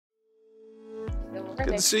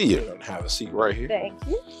Good to see you. Have a seat right here. Thank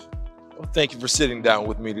you. Well, thank you for sitting down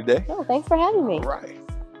with me today. Oh, thanks for having me. All right.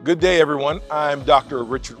 Good day, everyone. I'm Dr.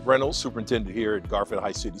 Richard Reynolds, Superintendent here at Garfield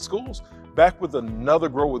Heights City Schools, back with another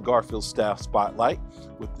Grow With Garfield staff spotlight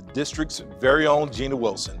with the district's very own Gina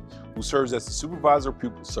Wilson, who serves as the Supervisor of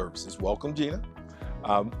Pupil Services. Welcome, Gina.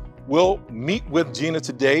 We'll meet with Gina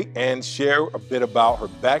today and share a bit about her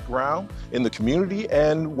background in the community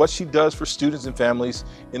and what she does for students and families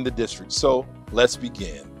in the district. So let's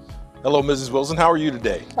begin. Hello, Mrs. Wilson. How are you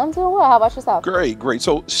today? I'm doing well. How about yourself? Great, great.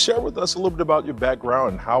 So share with us a little bit about your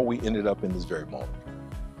background and how we ended up in this very moment.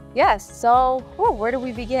 Yes. So where do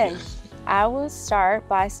we begin? I will start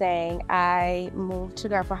by saying I moved to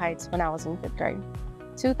Garfield Heights when I was in 5th grade,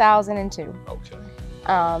 2002. Okay.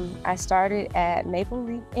 I started at Maple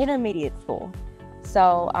Leaf Intermediate School.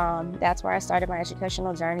 So that's where I started my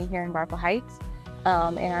educational journey here in Garfield Heights.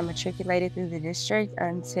 And I matriculated through the district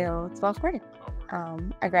until 12th grade.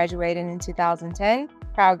 I graduated in 2010,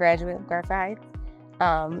 proud graduate of Garfield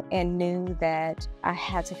Heights, and knew that I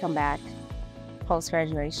had to come back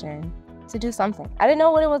post-graduation to do something. I didn't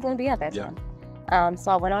know what it was going to be at that time.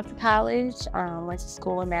 So I went off to college, went to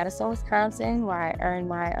school in Madison, Wisconsin, where I earned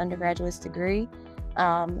my undergraduate's degree.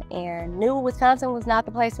 And knew Wisconsin was not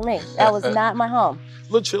the place for me. That was not my home. A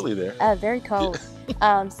little chilly there. Very cold.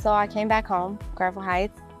 So I came back home, Garfield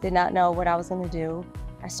Heights, did not know what I was going to do.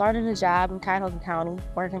 I started a job in Cuyahoga County,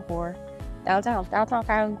 working for downtown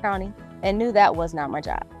Cuyahoga County, and knew that was not my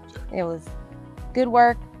job. It was good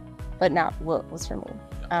work, but not what was for me.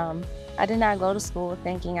 I did not go to school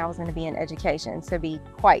thinking I was going to be in education, to be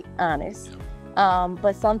quite honest.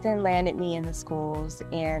 But something landed me in the schools,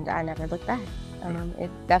 and I never looked back.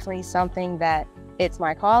 It's definitely something that it's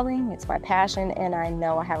my calling, it's my passion, and I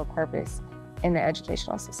know I have a purpose in the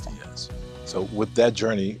educational system. Yes. So with that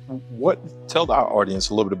journey, tell our audience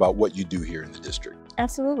a little bit about what you do here in the district.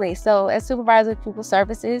 Absolutely. So as Supervisor of Pupil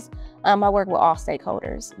Services, I work with all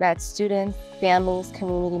stakeholders. That's students, families,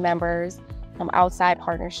 community members, outside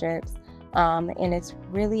partnerships. And it's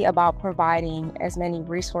really about providing as many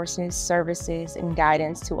resources, services, and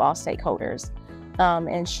guidance to all stakeholders.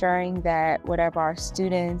 Ensuring that whatever our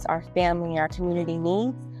students, our family, our community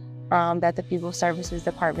needs, that the Pupil Services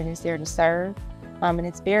Department is there to serve. And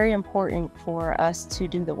it's very important for us to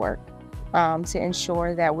do the work, to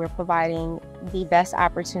ensure that we're providing the best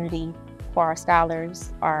opportunity for our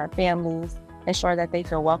scholars, our families, ensure that they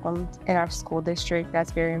feel welcomed in our school district.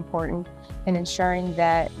 That's very important. And ensuring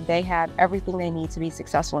that they have everything they need to be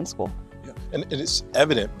successful in school. Yeah. And it's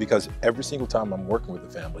evident because every single time I'm working with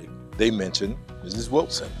a family, they mention Mrs.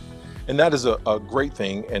 Wilson. And that is a great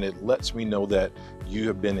thing, and it lets me know that you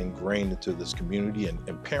have been ingrained into this community,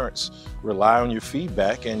 and parents rely on your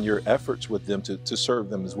feedback and your efforts with them to serve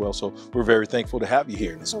them as well. So we're very thankful to have you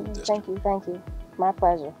here in the school district. Thank you. My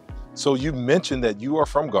pleasure. So you mentioned that you are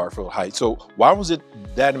from Garfield Heights. So why was it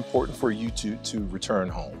that important for you to return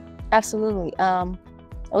home? Absolutely.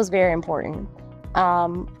 It was very important.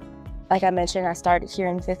 Like I mentioned, I started here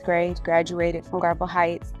in 5th grade, graduated from Garfield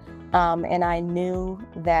Heights. And I knew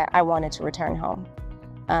that I wanted to return home.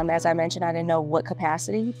 As I mentioned, I didn't know what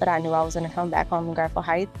capacity, but I knew I was going to come back home in Garfield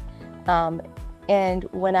Heights. And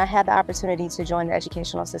when I had the opportunity to join the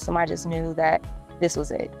educational system, I just knew that this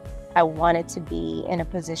was it. I wanted to be in a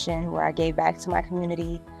position where I gave back to my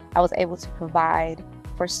community. I was able to provide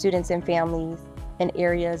for students and families in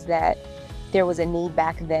areas that there was a need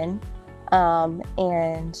back then.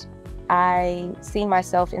 And I see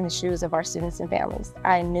myself in the shoes of our students and families.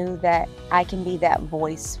 I knew that I can be that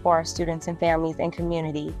voice for our students and families and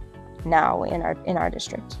community now in our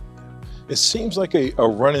district. It seems like a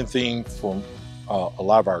running theme from a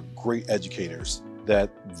lot of our great educators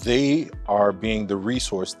that they are being the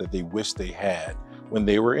resource that they wish they had when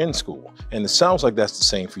they were in school. And it sounds like that's the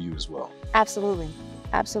same for you as well. Absolutely.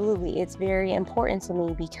 Absolutely. It's very important to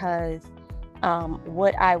me because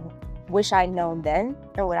what I wish I'd known then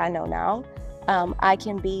and what I know now, I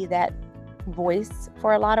can be that voice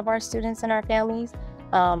for a lot of our students and our families.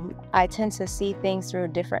 I tend to see things through a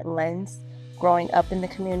different lens, growing up in the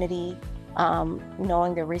community,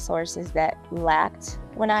 knowing the resources that lacked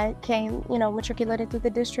when I came, matriculated through the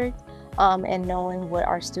district, and knowing what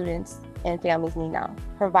our students and families need now.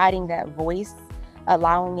 Providing that voice,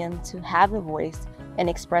 allowing them to have the voice and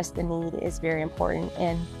express the need is very important.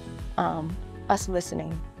 And us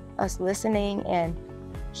listening and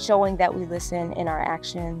showing that we listen in our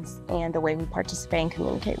actions and the way we participate and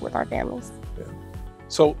communicate with our families. Yeah.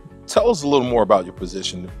 So tell us a little more about your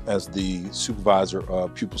position as the Supervisor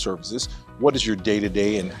of Pupil Services. What is your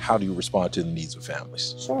day-to-day and how do you respond to the needs of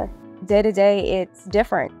families? Sure. Day-to-day, it's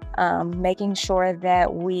different. Making sure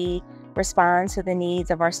that we respond to the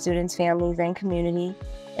needs of our students, families, and community,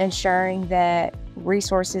 ensuring that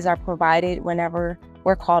resources are provided whenever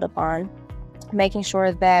we're called upon, making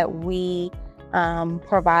sure that we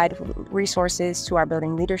provide resources to our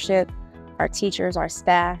building leadership, our teachers, our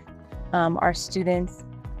staff, our students,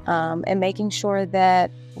 and making sure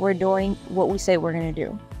that we're doing what we say we're going to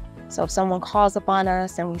do. So if someone calls upon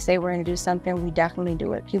us and we say we're going to do something, we definitely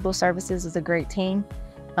do it. Pupil Services is a great team,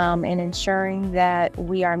 and ensuring that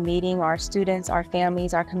we are meeting our students, our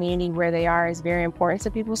families, our community where they are is very important to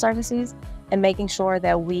Pupil Services, and making sure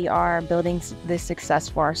that we are building this success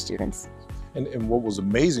for our students. And what was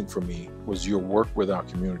amazing for me was your work with our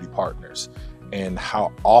community partners and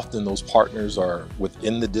how often those partners are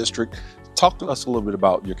within the district. Talk to us a little bit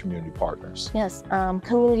about your community partners. Yes,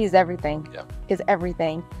 community is everything. Yeah. Is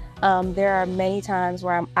everything. There are many times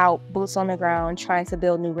where I'm out, boots on the ground, trying to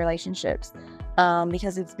build new relationships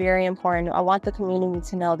because it's very important. I want the community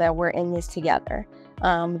to know that we're in this together,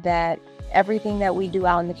 that everything that we do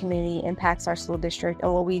out in the community impacts our school district,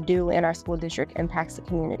 and what we do in our school district impacts the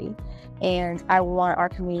community. And I want our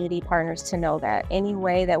community partners to know that any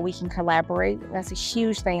way that we can collaborate, that's a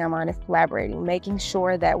huge thing I'm on, is collaborating, making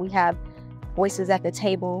sure that we have voices at the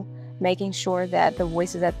table, making sure that the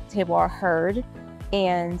voices at the table are heard,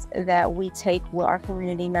 and that we take what our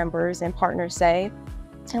community members and partners say,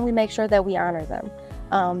 and we make sure that we honor them.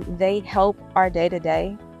 They help our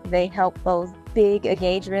day-to-day. They help those big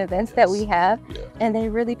engagement events that we have, and they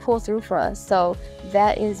really pull through for us. So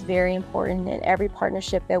that is very important in every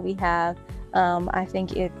partnership that we have. I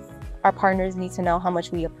think our partners need to know how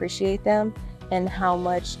much we appreciate them and how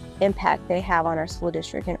much impact they have on our school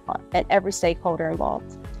district and every stakeholder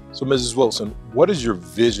involved. So Mrs. Wilson, what is your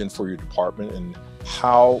vision for your department, and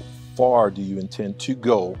how far do you intend to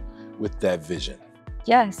go with that vision?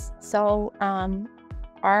 Yes, so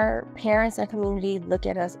our parents and community look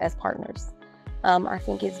at us as partners. I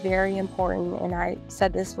think it's very important, and I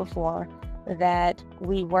said this before, that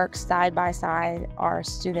we work side by side, our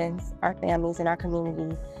students, our families, and our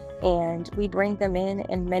community, and we bring them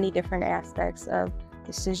in many different aspects of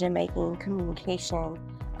decision-making, communication,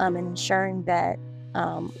 and ensuring that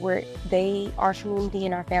our community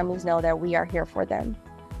and our families know that we are here for them.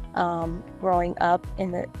 Growing up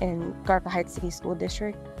in Garfield Heights City School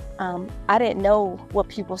District, I didn't know what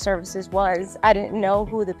Pupil Services was. I didn't know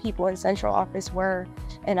who the people in central office were.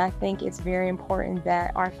 And I think it's very important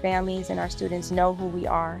that our families and our students know who we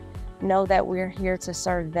are, know that we're here to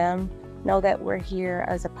serve them, know that we're here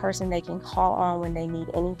as a person they can call on when they need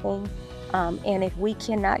anything. And if we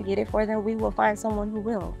cannot get it for them, we will find someone who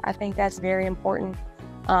will. I think that's very important.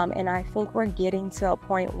 And I think we're getting to a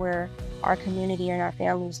point where our community and our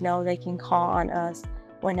families know they can call on us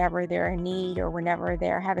whenever they're in need or whenever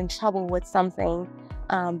they're having trouble with something,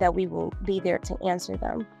 that we will be there to answer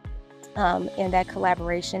them. And that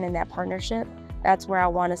collaboration and that partnership, that's where I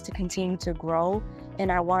want us to continue to grow.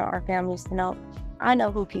 And I want our families to know, I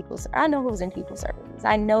know who's in Pupil Services.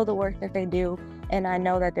 I know the work that they do, and I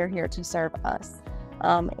know that they're here to serve us.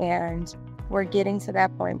 And we're getting to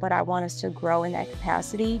that point, but I want us to grow in that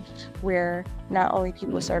capacity where not only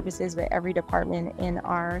Pupil Services, but every department in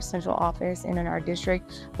our central office and in our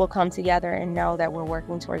district will come together and know that we're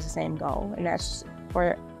working towards the same goal. And that's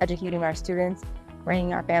for educating our students,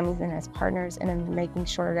 bringing our families in as partners, and then making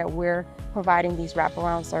sure that we're providing these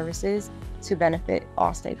wraparound services to benefit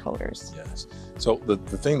all stakeholders. Yes. So the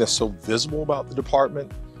thing that's so visible about the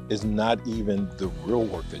department is not even the real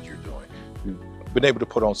work that you're doing. You've been able to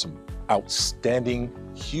put on some outstanding,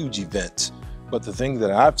 huge events. But the thing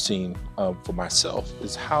that I've seen for myself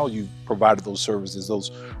is how you've provided those services,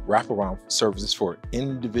 those wraparound services for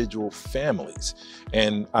individual families.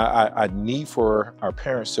 And I need for our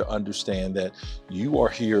parents to understand that you are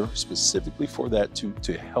here specifically for that,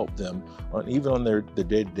 to help them even on their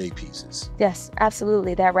day-to-day pieces. Yes,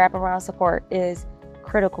 absolutely. That wraparound support is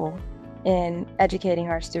critical in educating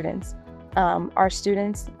our students. Our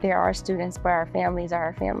students, they're our students, but our families are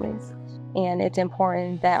our families. And it's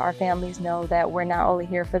important that our families know that we're not only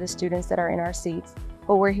here for the students that are in our seats,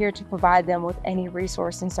 but we're here to provide them with any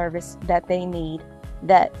resource and service that they need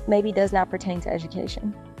that maybe does not pertain to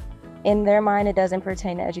education. In their mind, it doesn't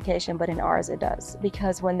pertain to education, but in ours it does.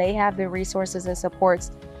 Because when they have the resources and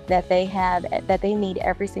supports that they need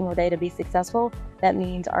every single day to be successful, that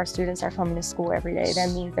means our students are coming to school every day.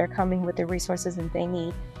 That means they're coming with the resources that they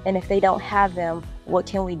need. And if they don't have them, what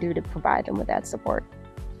can we do to provide them with that support?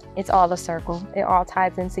 It's all a circle. It all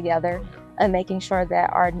ties in together, and making sure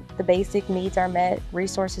that the basic needs are met,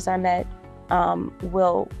 resources are met,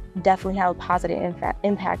 will definitely have a positive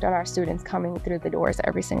impact on our students coming through the doors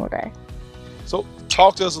every single day. So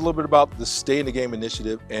Talk to us a little bit about the Stay in the Game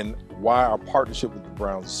initiative and why our partnership with the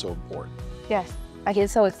Browns is so important. Yes, I get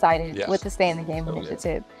so excited Yes. with the Stay in the Game Okay.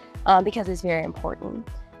 initiative because it's very important.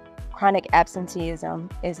 Chronic absenteeism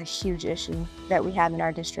is a huge issue that we have in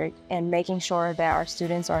our district, and making sure that our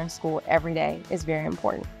students are in school every day is very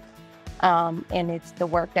important. And it's the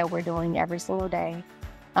work that we're doing every single day.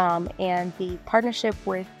 And the partnership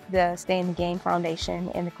with the Stay in the Game Foundation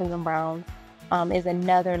and the Cleveland Browns is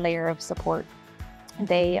another layer of support.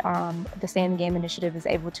 The Stay in the Game initiative is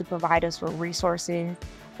able to provide us with resources,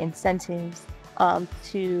 incentives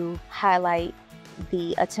to highlight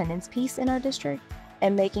the attendance piece in our district,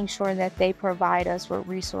 and making sure that they provide us with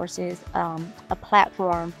resources, a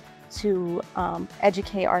platform to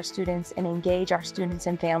educate our students and engage our students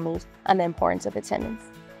and families on the importance of attendance.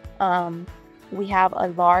 We have a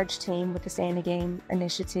large team with the Stay in the Game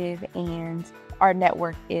initiative, and our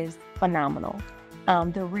network is phenomenal.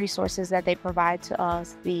 The resources that they provide to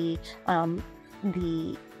us, the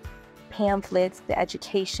pamphlets, the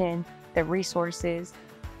education, the resources,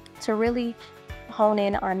 to really hone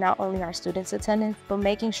in on not only our students' attendance, but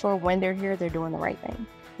making sure when they're here, they're doing the right thing,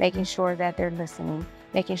 making sure that they're listening,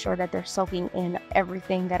 making sure that they're soaking in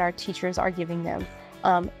everything that our teachers are giving them.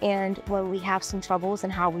 And when we have some troubles in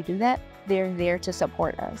how we do that, they're there to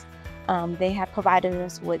support us. They have provided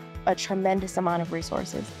us with a tremendous amount of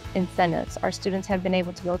resources, incentives. Our students have been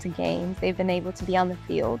able to go to games, they've been able to be on the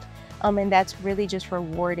field, and that's really just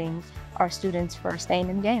rewarding our students for staying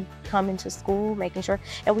in the game, coming to school, making sure.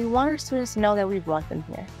 And we want our students to know that we want them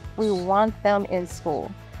here. We want them in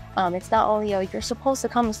school. It's not only, you're supposed to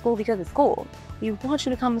come to school because it's cool. We want you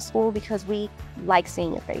to come to school because we like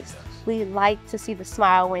seeing your face. We like to see the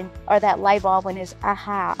smile or that light bulb when it's,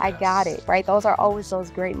 aha, I got it, right? Those are always those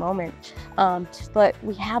great moments. But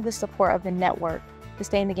we have the support of the network, the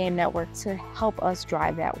Stay in the Game network, to help us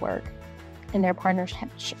drive that work. And their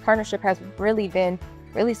partnership has really been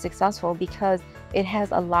really successful because it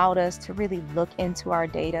has allowed us to really look into our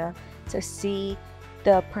data to see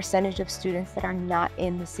the percentage of students that are not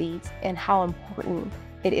in the seats and how important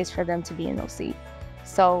it is for them to be in those seats.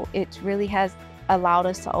 So it really has allowed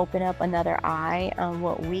us to open up another eye on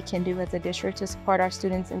what we can do as a district to support our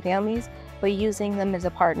students and families, but using them as a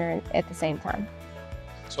partner at the same time.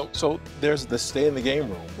 So there's the Stay in the Game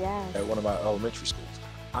room Yes. at one of our elementary schools.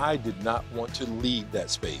 I did not want to leave that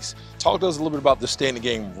space. Talk to us a little bit about the Stay in the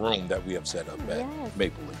Game room that we have set up at Yes.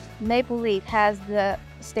 Maple Leaf. Maple Leaf has the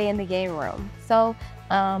Stay in the Game room. So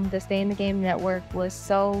the Stay in the Game network was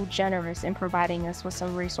so generous in providing us with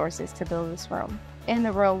some resources to build this room. In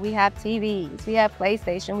the room, we have TVs, we have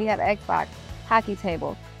PlayStation, we have Xbox, hockey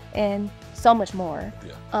table, and so much more.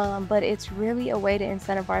 Yeah. But it's really a way to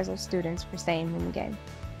incentivize our students for staying in the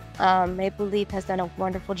game. Maple Leaf has done a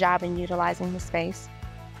wonderful job in utilizing the space.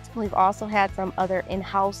 We've also had some other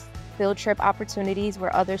in-house field trip opportunities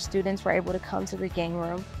where other students were able to come to the game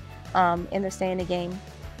room, in the Stay in the Game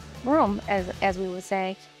room, as we would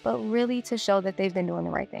say, but really to show that they've been doing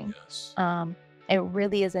the right thing. Yes. It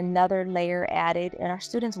really is another layer added, and our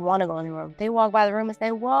students want to go in the room. They walk by the room and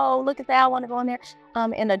say, whoa, look at that, I want to go in there.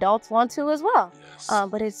 And adults want to as well. Yes.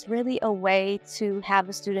 But it's really a way to have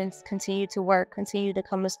the students continue to work, continue to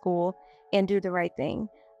come to school, and do the right thing.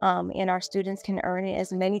 And our students can earn it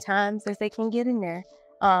as many times as they can get in there.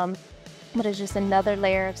 But it's just another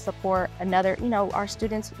layer of support, our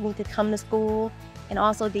students need to come to school and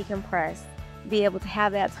also decompress, be able to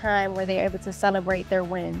have that time where they're able to celebrate their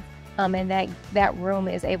wins. And that room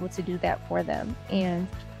is able to do that for them. And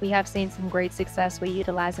we have seen some great success with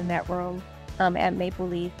utilizing that room at Maple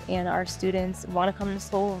Leaf, and our students want to come to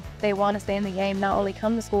school. They want to stay in the game, not only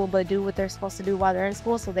come to school, but do what they're supposed to do while they're in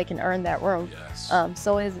school so they can earn that room. Yes.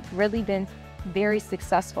 So it's really been very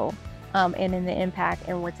successful and in the impact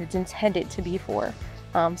and what it's intended to be for.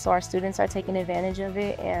 So our students are taking advantage of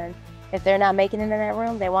it, and if they're not making it in that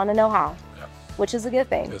room, they want to know how. Yeah. Which is a good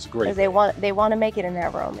thing. It's a great Because thing. they want to make it in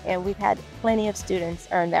that room, and we've had plenty of students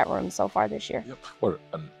earn that room so far this year. Yep. What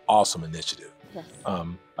an awesome initiative. Yes.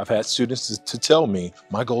 I've had students to tell me,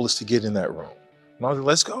 my goal is to get in that room. And I was like,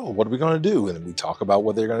 let's go. What are we going to do? And then we talk about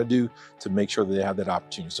what they're going to do to make sure that they have that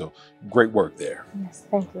opportunity. So great work there. Yes,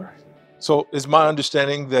 thank you. So it's my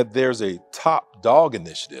understanding that there's a Top Dog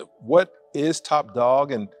initiative. What is Top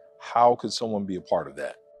Dog, and how could someone be a part of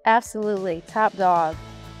that? Absolutely, Top Dog.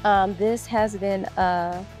 This has been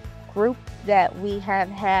a group that we have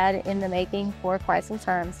had in the making for quite some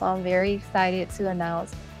time. So I'm very excited to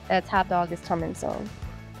announce that Top Dog is coming soon.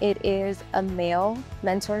 It is a male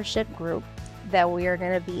mentorship group that we are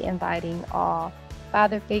going to be inviting all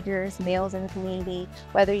father figures, males in the community,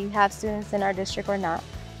 whether you have students in our district or not.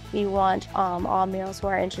 We want all males who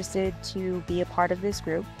are interested to be a part of this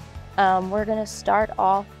group. We're going to start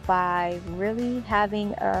off by really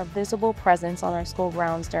having a visible presence on our school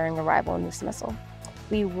grounds during arrival and dismissal.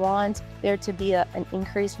 We want there to be an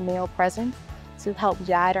increased male presence to help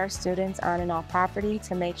guide our students on and off property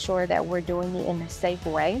to make sure that we're doing it in a safe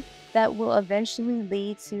way that will eventually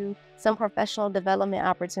lead to some professional development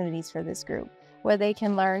opportunities for this group, where they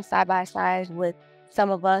can learn side by side with some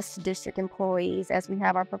of us district employees as we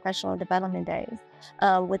have our professional development days,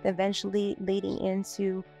 with eventually leading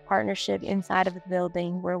into partnership inside of the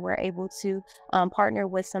building where we're able to partner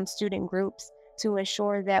with some student groups to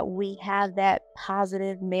ensure that we have that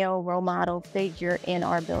positive male role model figure in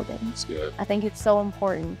our building. That's good. I think it's so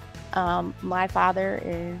important. My father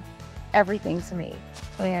is everything to me.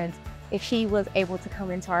 And if he was able to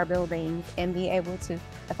come into our buildings and be able to,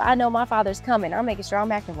 if I know my father's coming, I'm making sure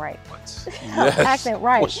I'm acting right. Yes, acting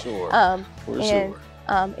right. For sure.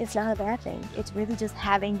 It's not a bad thing. It's really just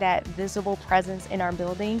having that visible presence in our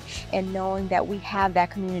building and knowing that we have that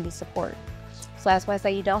community support. So that's why I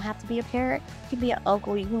say you don't have to be a parent. You can be an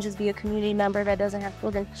uncle. You can just be a community member that doesn't have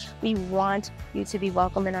children. We want you to be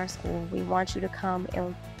welcome in our school. We want you to come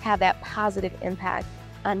and have that positive impact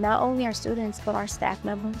on not only our students, but our staff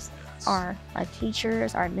members, our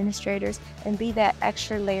teachers, our administrators, and be that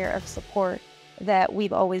extra layer of support that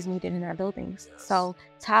we've always needed in our buildings. So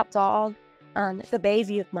top dog, the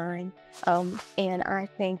baby of mine. And I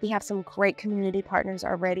think we have some great community partners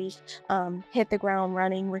already hit the ground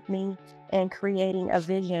running with me and creating a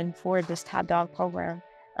vision for this Top Dog program.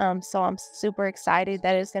 So I'm super excited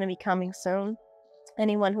that it's going to be coming soon.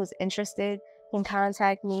 Anyone who's interested can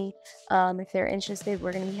contact me. If they're interested,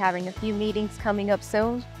 we're going to be having a few meetings coming up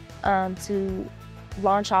soon to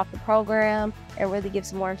launch off the program and really give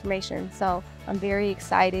some more information. So I'm very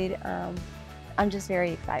excited. I'm just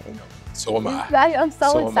very excited. So am I. I'm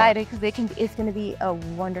so excited because it's going to be a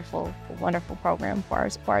wonderful, wonderful program for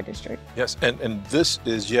our district. Yes, and this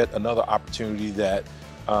is yet another opportunity that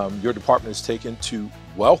your department has taken to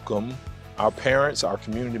welcome our parents, our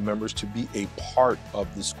community members to be a part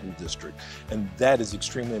of the school district. And that is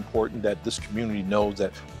extremely important, that this community knows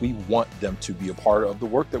that we want them to be a part of the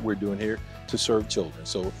work that we're doing here to serve children.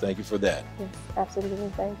 So thank you for that. Yes, absolutely,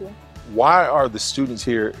 thank you. Why are the students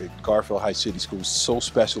here at Garfield Heights City Schools so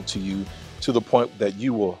special to you, to the point that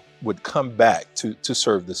you would come back to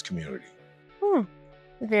serve this community?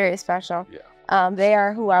 Very special. Yeah. They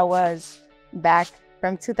are who I was back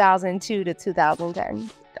from 2002 to 2010.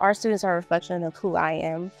 Our students are a reflection of who I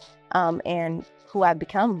am and who I've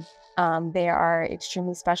become. They are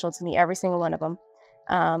extremely special to me, every single one of them.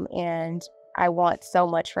 And I want so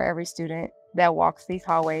much for every student that walks these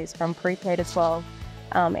hallways from pre-K to 12.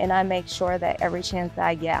 And I make sure that every chance that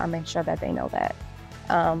I get, I make sure that they know that.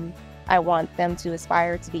 I want them to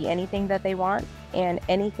aspire to be anything that they want, and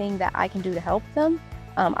anything that I can do to help them,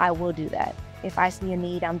 I will do that. If I see a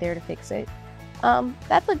need, I'm there to fix it.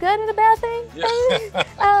 That's a good and a bad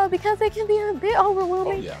thing, because it can be a bit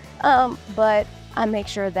overwhelming. But I make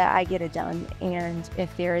sure that I get it done. And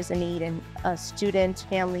if there is a need and a student,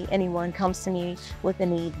 family, anyone comes to me with a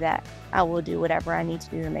need, that I will do whatever I need to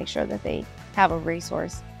do to make sure that they have a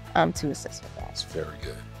resource to assist with that. That's very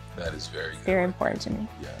good. That is very good. Very important to me.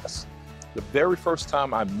 Yes. The very first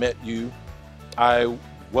time I met you, I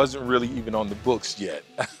wasn't really even on the books yet.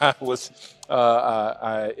 It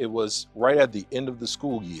was right at the end of the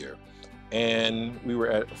school year, and we were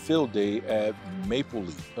at a field day at Maple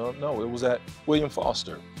Leaf. No, it was at William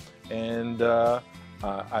Foster. And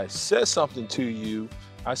I said something to you.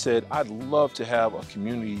 I said, I'd love to have a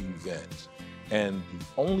community event. And the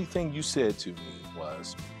only thing you said to me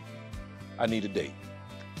was, I need a date.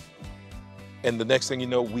 And the next thing you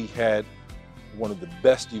know, we had one of the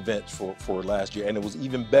best events for last year, and it was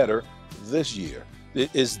even better this year.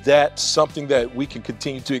 Is that something that we can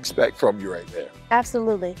continue to expect from you right there?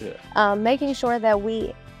 Absolutely. Yeah. Making sure that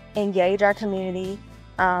we engage our community,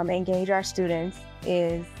 engage our students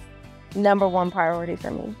is #1 priority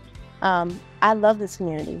for me. I love this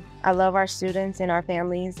community. I love our students and our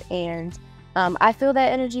families, and I feel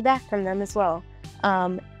that energy back from them as well.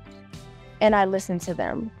 And I listen to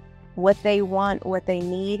them, what they want, what they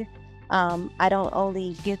need. I don't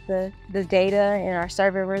only get the data and our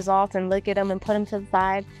survey results and look at them and put them to the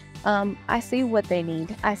side. I see what they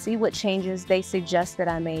need. I see what changes they suggest that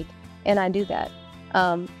I make, and I do that.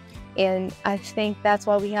 And I think that's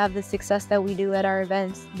why we have the success that we do at our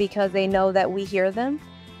events, because they know that we hear them,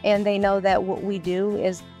 and they know that what we do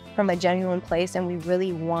is from a genuine place, and we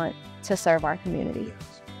really want to serve our community.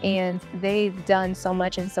 And they've done so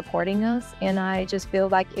much in supporting us, and I just feel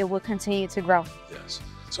like it will continue to grow. Yes.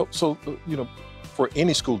 So you know, for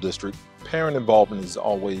any school district, parent involvement is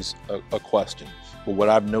always a question. But what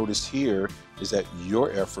I've noticed here is that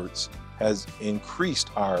your efforts has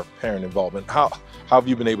increased our parent involvement. How have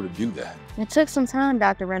you been able to do that? It took some time,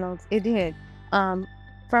 Dr. Reynolds. It did.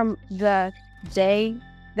 From the day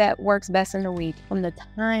that works best in the week, from the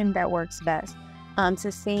time that works best,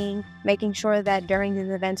 to making sure that during these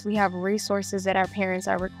events we have resources that our parents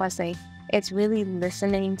are requesting. It's really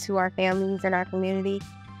listening to our families and our community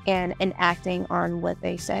and acting on what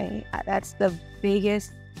they say. That's the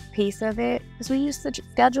biggest piece of it, because we used to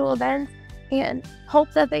schedule events and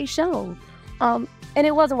hope that they showed, and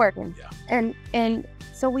it wasn't working. Yeah. And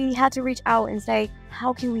so we had to reach out and say,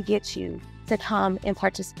 how can we get you to come and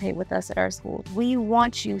participate with us at our school? We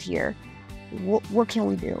want you here. What can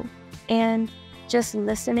we do? And just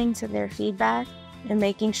listening to their feedback and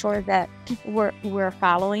making sure that we're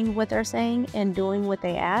following what they're saying and doing what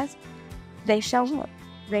they ask. They show up.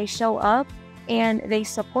 They show up and they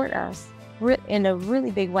support us in a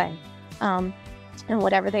really big way. And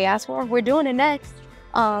whatever they ask for, we're doing it next.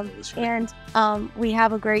 We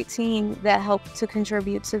have a great team that help to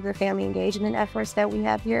contribute to the family engagement efforts that we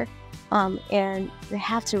have here. And they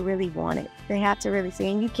have to really want it. They have to really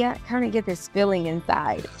see, and you can't kind of get this feeling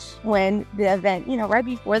inside when the event, right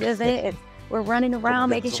before the event, we're running around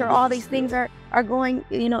making sure all these things are going,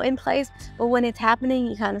 in place. But when it's happening,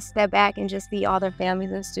 you kind of step back and just see all their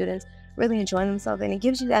families and students really enjoying themselves. And it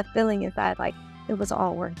gives you that feeling inside, like it was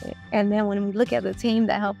all worth it. And then when we look at the team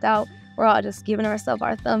that helped out, we're all just giving ourselves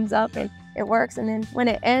our thumbs up, and it works. And then when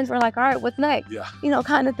it ends, we're like, all right, what's next? Yeah.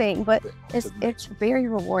 Kind of thing. But it's very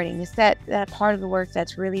rewarding. It's that part of the work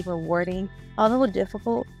that's really rewarding. Although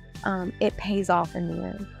difficult, it pays off in the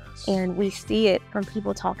end. And we see it from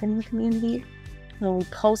people talking in the community. When we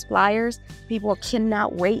post flyers, people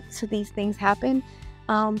cannot wait till these things happen.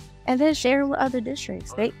 And then sharing with other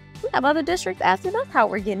districts. We have other districts asking us how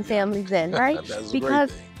we're getting families in, right?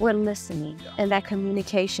 Because we're listening. And that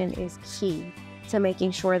communication is key to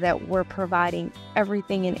making sure that we're providing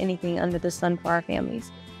everything and anything under the sun for our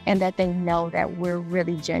families, and that they know that we're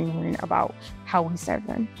really genuine about how we serve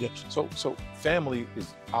them. Yeah. So family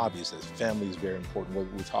is obvious. As family is very important. Whether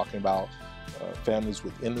we're talking about families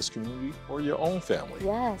within this community or your own family.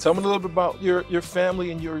 Yes. Tell me a little bit about your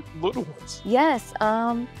family and your little ones. Yes.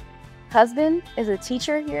 Husband is a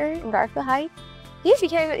teacher here in Garfield Heights. He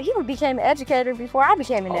became an educator before I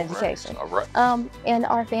became an education. All right. And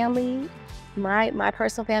our family, my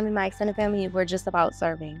personal family, my extended family, we're just about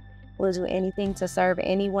serving. We'll do anything to serve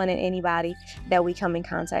anyone and anybody that we come in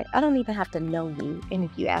contact. I don't even have to know you. And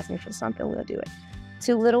if you ask me for something, we'll do it.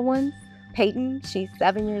 2 little ones, Peyton, she's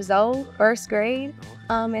 7 years old, 1st grade.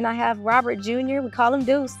 And I have Robert Jr., we call him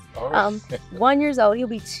Deuce, 1 year old. He'll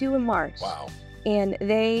be 2 in March. Wow. And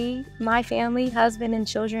my family, husband and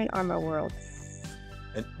children are my world.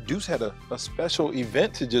 And Deuce had a special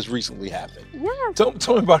event to just recently happen. Yeah. Tell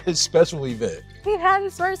me about his special event. He had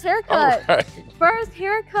his first haircut. All right. First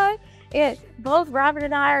haircut. And both Robert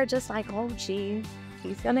and I are just like, oh, gee,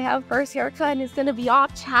 he's going to have first haircut and it's going to be all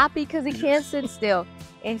choppy because he can't sit still.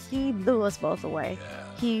 And he blew us both away.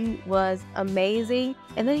 Yeah. He was amazing.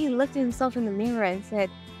 And then he looked at himself in the mirror and said,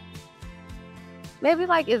 maybe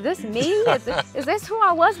like, is this me? Is this who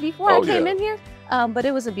I was before I came in here? But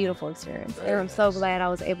it was a beautiful experience. And I'm so glad I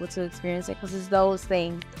was able to experience it, because it's those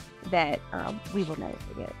things that we will never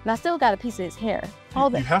forget. And I still got a piece of his hair. You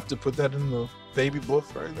have to put that in the baby book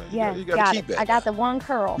right there. Yeah, you got to keep that. I got the one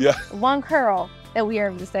curl. Yeah. One curl that we were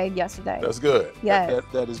able to save yesterday. That's good. Yeah.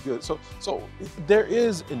 That is good. So there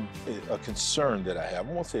is a concern that I have.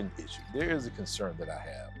 I won't say an issue. There is a concern that I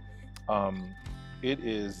have. It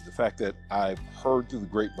is the fact that I've heard through the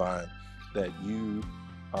grapevine that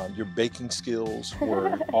your baking skills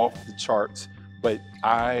were off the charts, but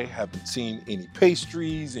I haven't seen any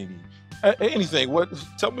pastries, anything.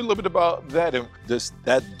 Tell me a little bit about that. And does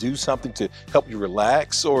that do something to help you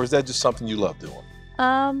relax, or is that just something you love doing?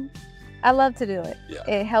 I love to do it. Yeah.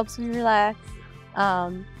 It helps me relax.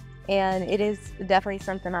 And it is definitely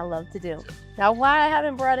something I love to do. Yeah. Now, why I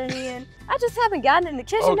haven't brought any in, I just haven't gotten in the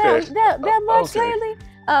kitchen that much lately.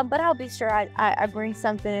 But I'll be sure I bring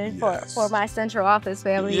something in for my central office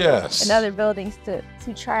family and other buildings to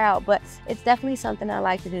try out. But it's definitely something I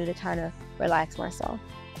like to do to kind of relax myself,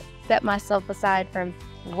 set myself aside from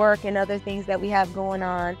work and other things that we have going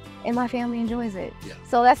on, and my family enjoys it. Yeah.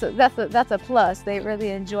 So that's a plus. They really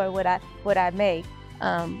enjoy what I make.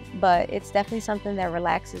 But it's definitely something that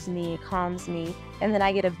relaxes me, it calms me, and then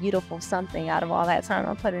I get a beautiful something out of all that time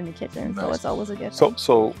I put in the kitchen. Nice. So it's always a good thing.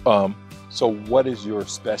 So what is your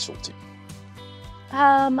specialty?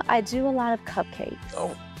 I do a lot of cupcakes.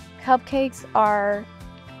 Oh. Cupcakes are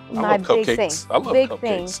my love big thing. cupcakes. I love Big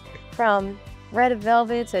cupcakes. thing. From red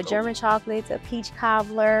velvet to German chocolate to peach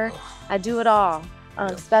cobbler. I do it all.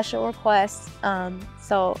 Special requests.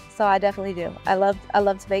 So I definitely do. I love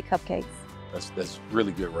to bake cupcakes. That's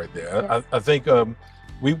really good right there. Yes. I think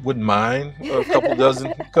we wouldn't mind a couple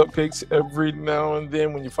dozen cupcakes every now and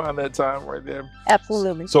then when you find that time right there.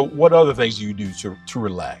 Absolutely. So what other things do you do to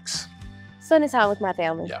relax? Spending time with my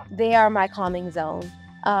family. Yeah. They are my calming zone.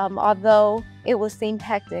 Although it will seem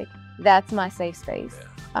hectic, that's my safe space.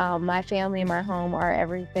 Yeah. My family and my home are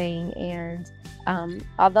everything. And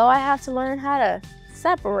although I have to learn how to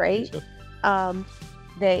separate,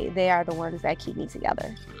 they are the ones that keep me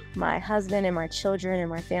together. My husband and my children and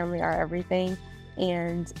my family are everything.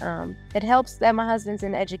 And it helps that my husband's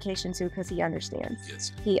in education too, because he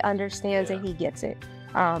understands. He understands and he gets it.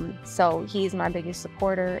 So he's my biggest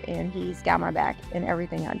supporter, and he's got my back in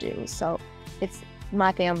everything I do. So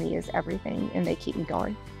my family is everything, and they keep me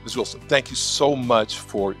going. Ms. Wilson, thank you so much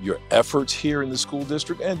for your efforts here in the school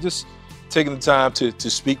district and just taking the time to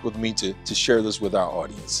speak with me to share this with our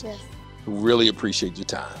audience. Yes. We really appreciate your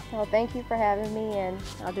time. Well, thank you for having me, and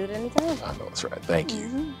I'll do it anytime. I know that's right. Thank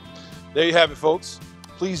you. There you have it, folks.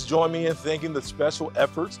 Please join me in thanking the special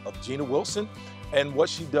efforts of Gina Wilson and what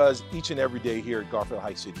she does each and every day here at Garfield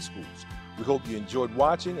Heights City Schools. We hope you enjoyed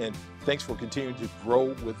watching, and thanks for continuing to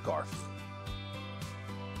grow with Garfield.